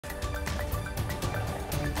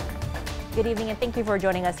Good evening and thank you for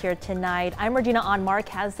joining us here tonight. I'm Regina on. Mark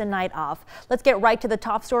has the night off. Let's get right to the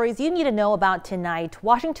top stories you need to know about tonight.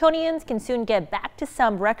 Washingtonians can soon get back to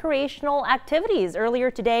some recreational activities.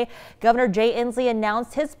 Earlier today, Governor Jay Inslee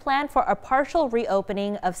announced his plan for a partial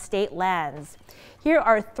reopening of state lands. Here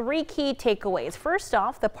are three key takeaways. First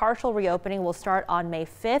off, the partial reopening will start on May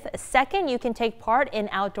 5th. Second, you can take part in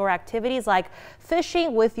outdoor activities like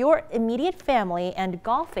fishing with your immediate family and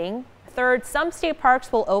golfing. Third, some state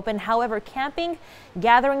parks will open. However, camping,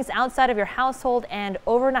 gatherings outside of your household, and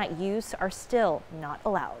overnight use are still not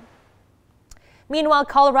allowed. Meanwhile,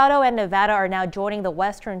 Colorado and Nevada are now joining the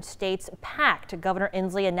western states pact. Governor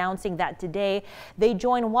Inslee announcing that today they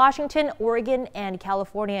join Washington, Oregon, and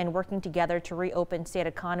California in working together to reopen state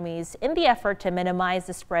economies in the effort to minimize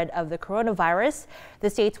the spread of the coronavirus. The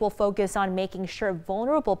states will focus on making sure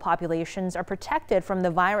vulnerable populations are protected from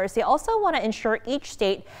the virus. They also want to ensure each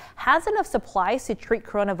state has enough supplies to treat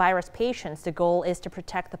coronavirus patients. The goal is to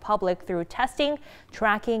protect the public through testing,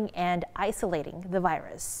 tracking, and isolating the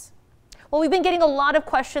virus. Well, we've been getting a lot of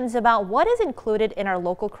questions about what is included in our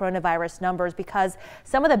local coronavirus numbers because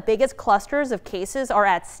some of the biggest clusters of cases are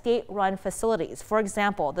at state-run facilities. For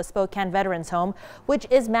example, the Spokane Veterans Home, which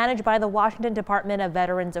is managed by the Washington Department of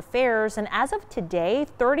Veterans Affairs. And as of today,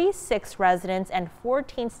 36 residents and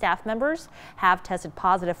 14 staff members have tested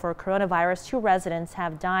positive for coronavirus. 2 residents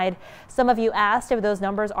have died. Some of you asked if those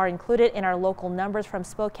numbers are included in our local numbers from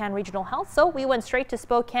Spokane Regional Health. So we went straight to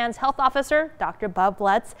Spokane's health officer, Dr. Bob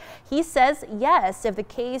Lutz. He says yes, if the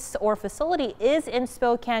case or facility is in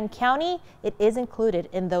Spokane County, it is included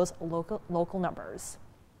in those local numbers.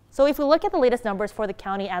 So if we look at the latest numbers for the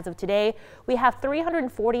county as of today, we have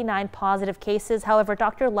 349 positive cases. However,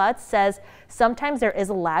 Dr. Lutz says sometimes there is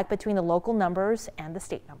a lag between the local numbers and the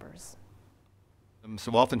state numbers.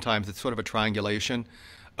 So oftentimes it's sort of a triangulation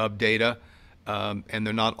of data, and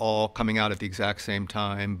they're not all coming out at the exact same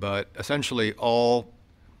time, but essentially all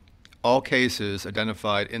cases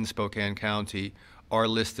identified in Spokane County are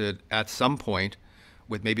listed at some point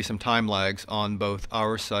with maybe some time lags on both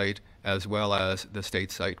our site as well as the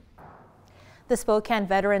state site. The Spokane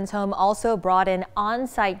Veterans Home also brought in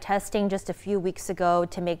on-site testing just a few weeks ago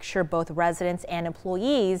to make sure both residents and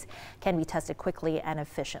employees can be tested quickly and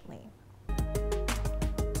efficiently.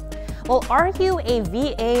 Well, are you a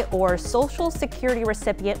VA or Social Security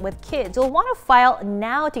recipient with kids? You'll want to file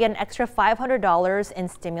now to get an extra $500 in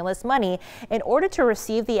stimulus money. In order to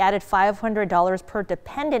receive the added $500 per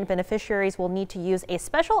dependent, beneficiaries will need to use a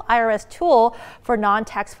special IRS tool for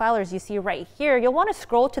non-tax filers you see right here. You'll want to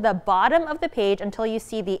scroll to the bottom of the page until you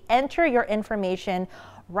see the enter your information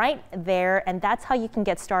right there, and that's how you can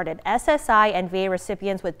get started. SSI and VA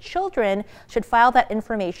recipients with children should file that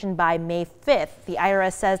information by May 5th. The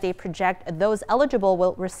IRS says they project those eligible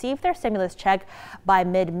will receive their stimulus check by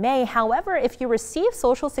mid-May. However, if you receive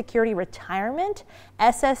Social Security retirement,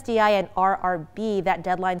 SSDI, and RRB, that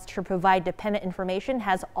deadlines to provide dependent information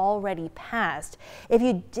has already passed. If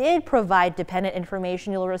you did provide dependent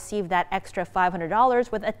information, you'll receive that extra $500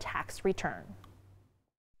 with a tax return.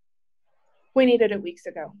 We needed it weeks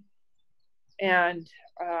ago. And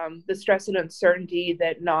the stress and uncertainty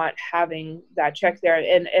that not having that check there.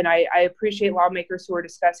 And I appreciate lawmakers who are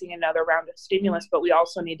discussing another round of stimulus, but we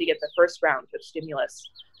also need to get the first round of stimulus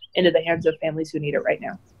into the hands of families who need it right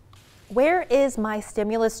now. Where is my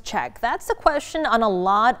stimulus check? That's the question on a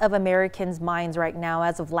lot of Americans' minds right now.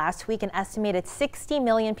 As of last week, an estimated 60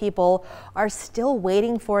 million people are still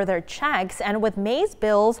waiting for their checks. And with May's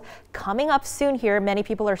bills coming up soon here, many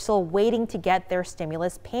people are still waiting to get their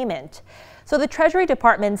stimulus payment. So the Treasury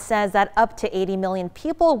Department says that up to 80 million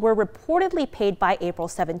people were reportedly paid by April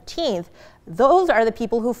 17th. Those are the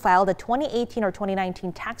people who filed a 2018 or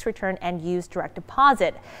 2019 tax return and used direct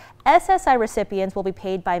deposit. SSI recipients will be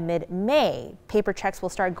paid by mid-May. Paper checks will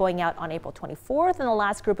start going out on April 24th, and the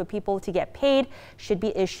last group of people to get paid should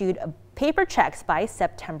be issued paper checks by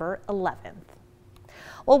September 11th.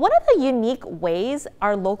 Well, one of the unique ways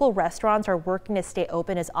our local restaurants are working to stay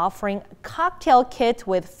open is offering cocktail kits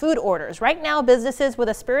with food orders. Right now, businesses with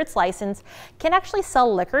a spirits license can actually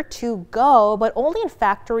sell liquor to go, but only in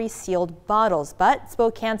factory sealed bottles. But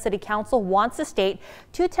Spokane City Council wants the state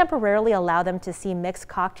to temporarily allow them to see mixed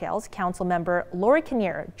cocktails. Council member Lori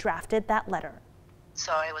Kinnear drafted that letter.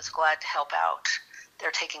 So I was glad to help out.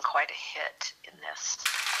 They're taking quite a hit in this.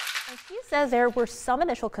 She says there were some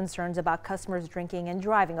initial concerns about customers drinking and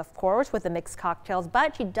driving, of course, with the mixed cocktails,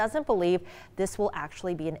 but she doesn't believe this will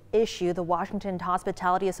actually be an issue. The Washington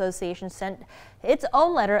Hospitality Association sent its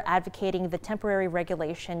own letter advocating the temporary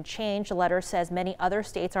regulation change. The letter says many other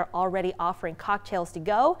states are already offering cocktails to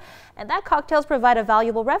go, and that cocktails provide a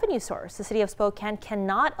valuable revenue source. The city of Spokane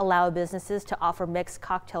cannot allow businesses to offer mixed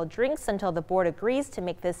cocktail drinks until the board agrees to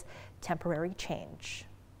make this temporary change.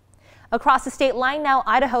 Across the state line now,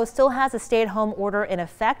 Idaho still has a stay-at-home order in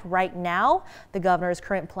effect right now. The governor's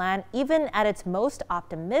current plan, even at its most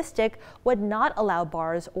optimistic, would not allow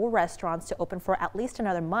bars or restaurants to open for at least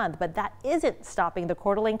another month, but that isn't stopping the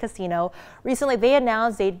Coeur d'Alene Casino. Recently, they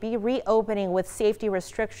announced they'd be reopening with safety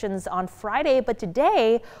restrictions on Friday, but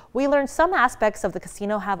today we learned some aspects of the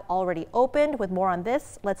casino have already opened. With more on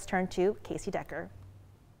this, let's turn to Casey Decker.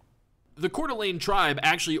 The Coeur d'Alene tribe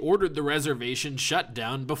actually ordered the reservation shut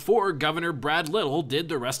down before Governor Brad Little did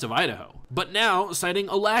the rest of Idaho. But now, citing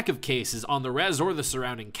a lack of cases on the res or the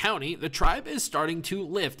surrounding county, the tribe is starting to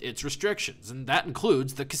lift its restrictions, and that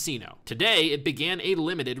includes the casino. Today, it began a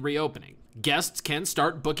limited reopening. Guests can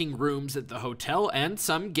start booking rooms at the hotel, and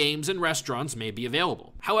some games and restaurants may be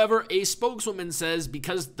available. However, a spokeswoman says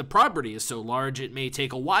because the property is so large, it may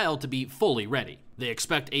take a while to be fully ready. They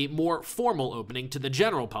expect a more formal opening to the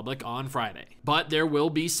general public on Friday. But there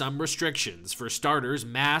will be some restrictions. For starters,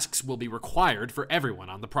 masks will be required for everyone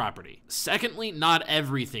on the property. Secondly, not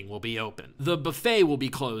everything will be open. The buffet will be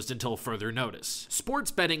closed until further notice.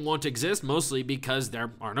 Sports betting won't exist, mostly because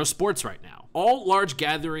there are no sports right now. All large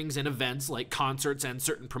gatherings and events like concerts and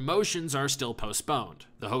certain promotions are still postponed.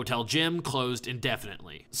 The hotel gym closed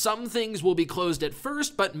indefinitely. Some things will be closed at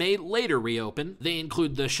first but may later reopen. They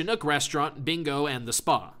include the Chinook restaurant, bingo, and the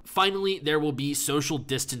spa. Finally, there will be social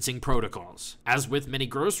distancing protocols. As with many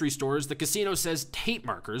grocery stores, the casino says tape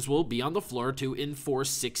markers will be on the floor to enforce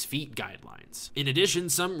 6 feet guidelines. In addition,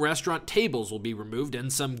 some restaurant tables will be removed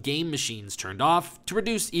and some game machines turned off to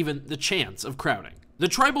reduce even the chance of crowding. The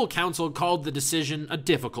tribal council called the decision a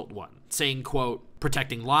difficult one, saying, quote,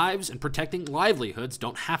 "Protecting lives and protecting livelihoods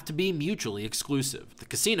don't have to be mutually exclusive. The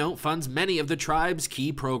casino funds many of the tribe's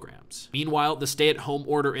key programs." Meanwhile, the stay-at-home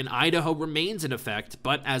order in Idaho remains in effect,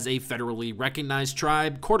 but as a federally recognized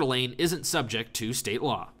tribe, Coeur d'Alene isn't subject to state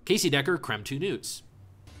law. Casey Decker, KREM 2 News.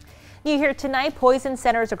 New here tonight, poison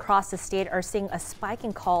centers across the state are seeing a spike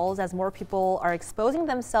in calls as more people are exposing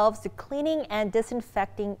themselves to cleaning and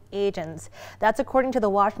disinfecting agents. That's according to the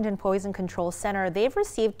Washington Poison Control Center. They've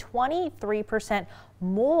received 23%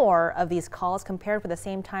 more of these calls compared with the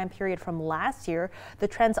same time period from last year. The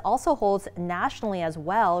trends also holds nationally as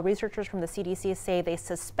well. Researchers from the CDC say they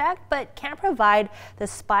suspect but can't provide the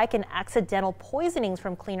spike in accidental poisonings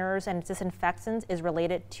from cleaners and disinfectants is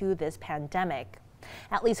related to this pandemic.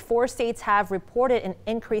 At least 4 states have reported an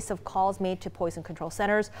increase of calls made to poison control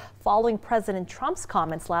centers following President Trump's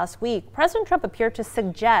comments last week. President Trump appeared to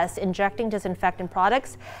suggest injecting disinfectant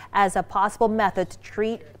products as a possible method to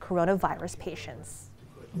treat coronavirus patients.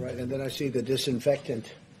 Right, and then I see the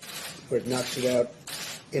disinfectant where it knocks it out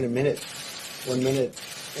in a minute, 1 minute.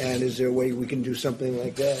 And is there a way we can do something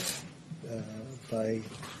like that by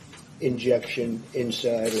injection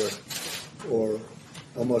inside or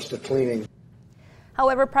almost a cleaning?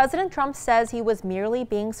 However, President Trump says he was merely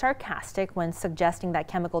being sarcastic when suggesting that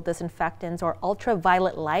chemical disinfectants or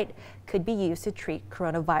ultraviolet light could be used to treat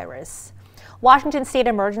coronavirus. Washington State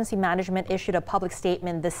Emergency Management issued a public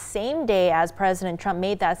statement the same day as President Trump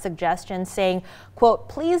made that suggestion, saying, quote,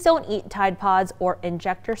 "Please don't eat Tide Pods or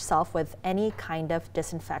inject yourself with any kind of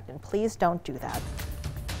disinfectant. Please don't do that."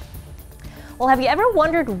 Well, have you ever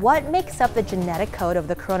wondered what makes up the genetic code of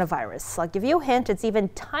the coronavirus? I'll give you a hint, it's even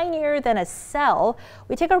tinier than a cell.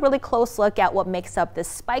 We take a really close look at what makes up this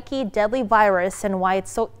spiky, deadly virus and why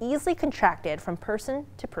it's so easily contracted from person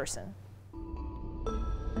to person.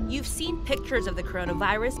 You've seen pictures of the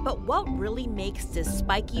coronavirus, but what really makes this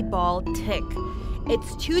spiky ball tick?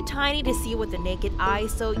 It's too tiny to see with the naked eye,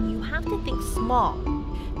 so you have to think small.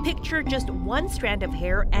 Picture just one strand of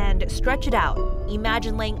hair and stretch it out.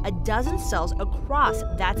 Imagine laying a dozen cells across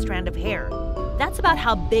that strand of hair. That's about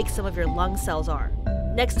how big some of your lung cells are.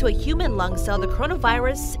 Next to a human lung cell, the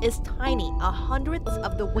coronavirus is tiny, 1/100th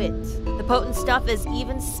of the width. The potent stuff is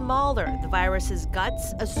even smaller. The virus's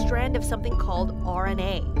guts, a strand of something called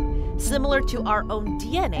RNA. Similar to our own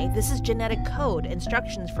DNA, this is genetic code,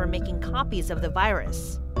 instructions for making copies of the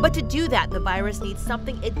virus. But to do that, the virus needs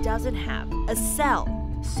something it doesn't have, a cell.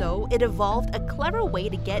 So it evolved a clever way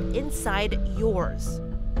to get inside yours.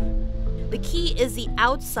 The key is the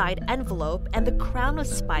outside envelope and the crown of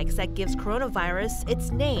spikes that gives coronavirus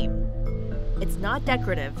its name. It's not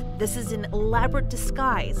decorative. This is an elaborate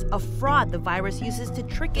disguise, a fraud the virus uses to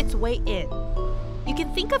trick its way in. You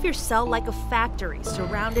can think of your cell like a factory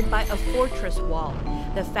surrounded by a fortress wall.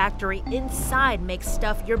 The factory inside makes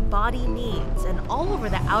stuff your body needs, and all over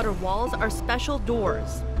the outer walls are special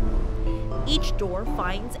doors. Each door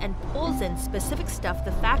finds and pulls in specific stuff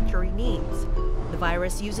the factory needs. The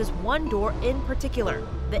virus uses one door in particular,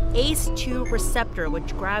 the ACE2 receptor,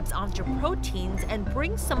 which grabs onto proteins and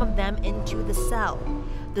brings some of them into the cell.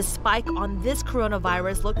 The spike on this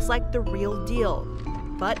coronavirus looks like the real deal,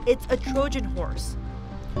 but it's a Trojan horse.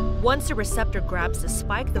 Once the receptor grabs the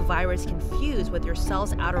spike, the virus can fuse with your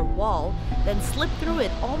cell's outer wall, then slip through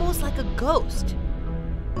it almost like a ghost.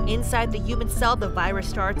 Inside the human cell, the virus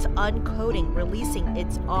starts uncoding, releasing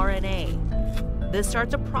its RNA. This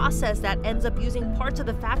starts a process that ends up using parts of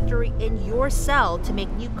the factory in your cell to make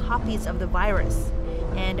new copies of the virus,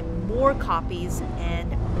 and more copies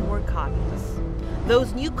and more copies.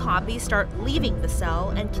 Those new copies start leaving the cell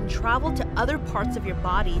and can travel to other parts of your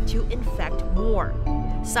body to infect more.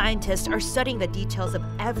 Scientists are studying the details of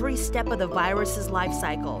every step of the virus's life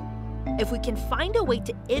cycle. If we can find a way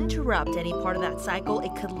to interrupt any part of that cycle,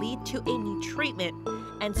 it could lead to a new treatment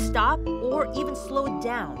and stop or even slow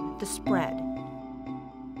down the spread.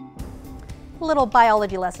 A little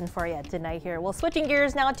biology lesson for you tonight here. Well, switching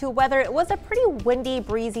gears now to weather. It was a pretty windy,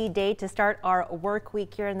 breezy day to start our work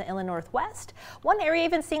week here in the inland Northwest. One area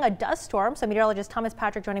even seeing a dust storm. So meteorologist Thomas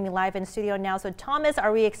Patrick joining me live in studio now. So Thomas,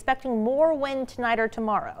 are we expecting more wind tonight or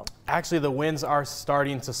tomorrow? Actually, the winds are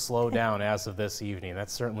starting to slow down as of this evening.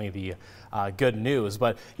 That's certainly the good news.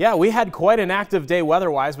 But yeah, we had quite an active day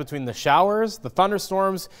weather-wise between the showers, the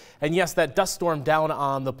thunderstorms, and yes, that dust storm down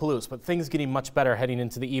on the Palouse. But things getting much better heading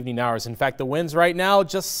into the evening hours. In fact, the winds right now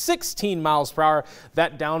just 16 miles per hour.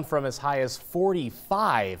 That down from as high as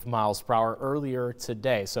 45 miles per hour earlier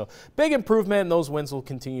today. So big improvement, and those winds will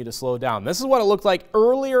continue to slow down. This is what it looked like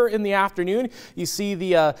earlier in the afternoon. You see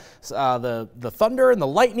the thunder and the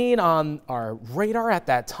lightning on our radar at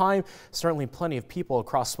that time. Certainly plenty of people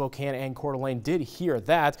across Spokane and Coeur d'Alene did hear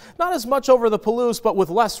that. Not as much over the Palouse, but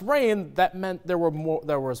with less rain, that meant there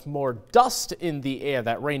was more dust in the air.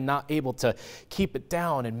 That rain not able to keep it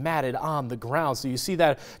down and matted on the ground. So you see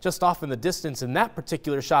that just off in the distance in that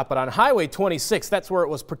particular shot. But on Highway 26, that's where it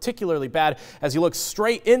was particularly bad. As you look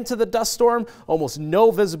straight into the dust storm, almost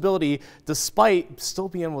no visibility, despite still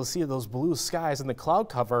being able to see those blue skies and the cloud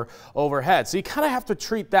cover overhead. So you kind of have to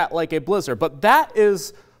treat that like a blizzard. But that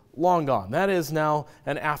is long gone. That is now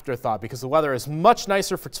an afterthought because the weather is much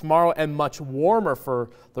nicer for tomorrow and much warmer for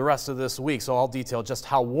the rest of this week. So I'll detail just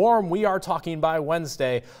how warm we are talking by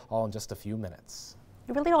Wednesday, all in just a few minutes.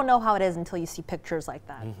 You really don't know how it is until you see pictures like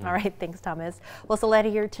that. All right, thanks, Thomas. Well, so later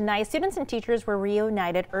here tonight, students and teachers were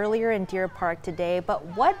reunited earlier in Deer Park today, but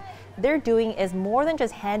what they're doing is more than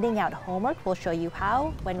just handing out homework. We'll show you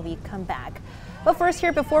how when we come back. But first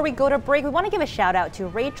here, before we go to break, we want to give a shout out to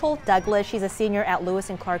Rachel Douglas. She's a senior at Lewis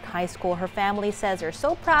and Clark High School. Her family says they're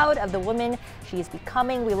so proud of the woman she's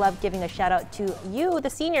becoming. We love giving a shout out to you, the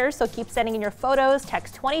seniors, so keep sending in your photos.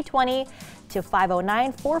 Text 2020 to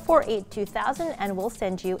 509-448-2000 and we'll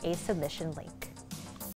send you a submission link.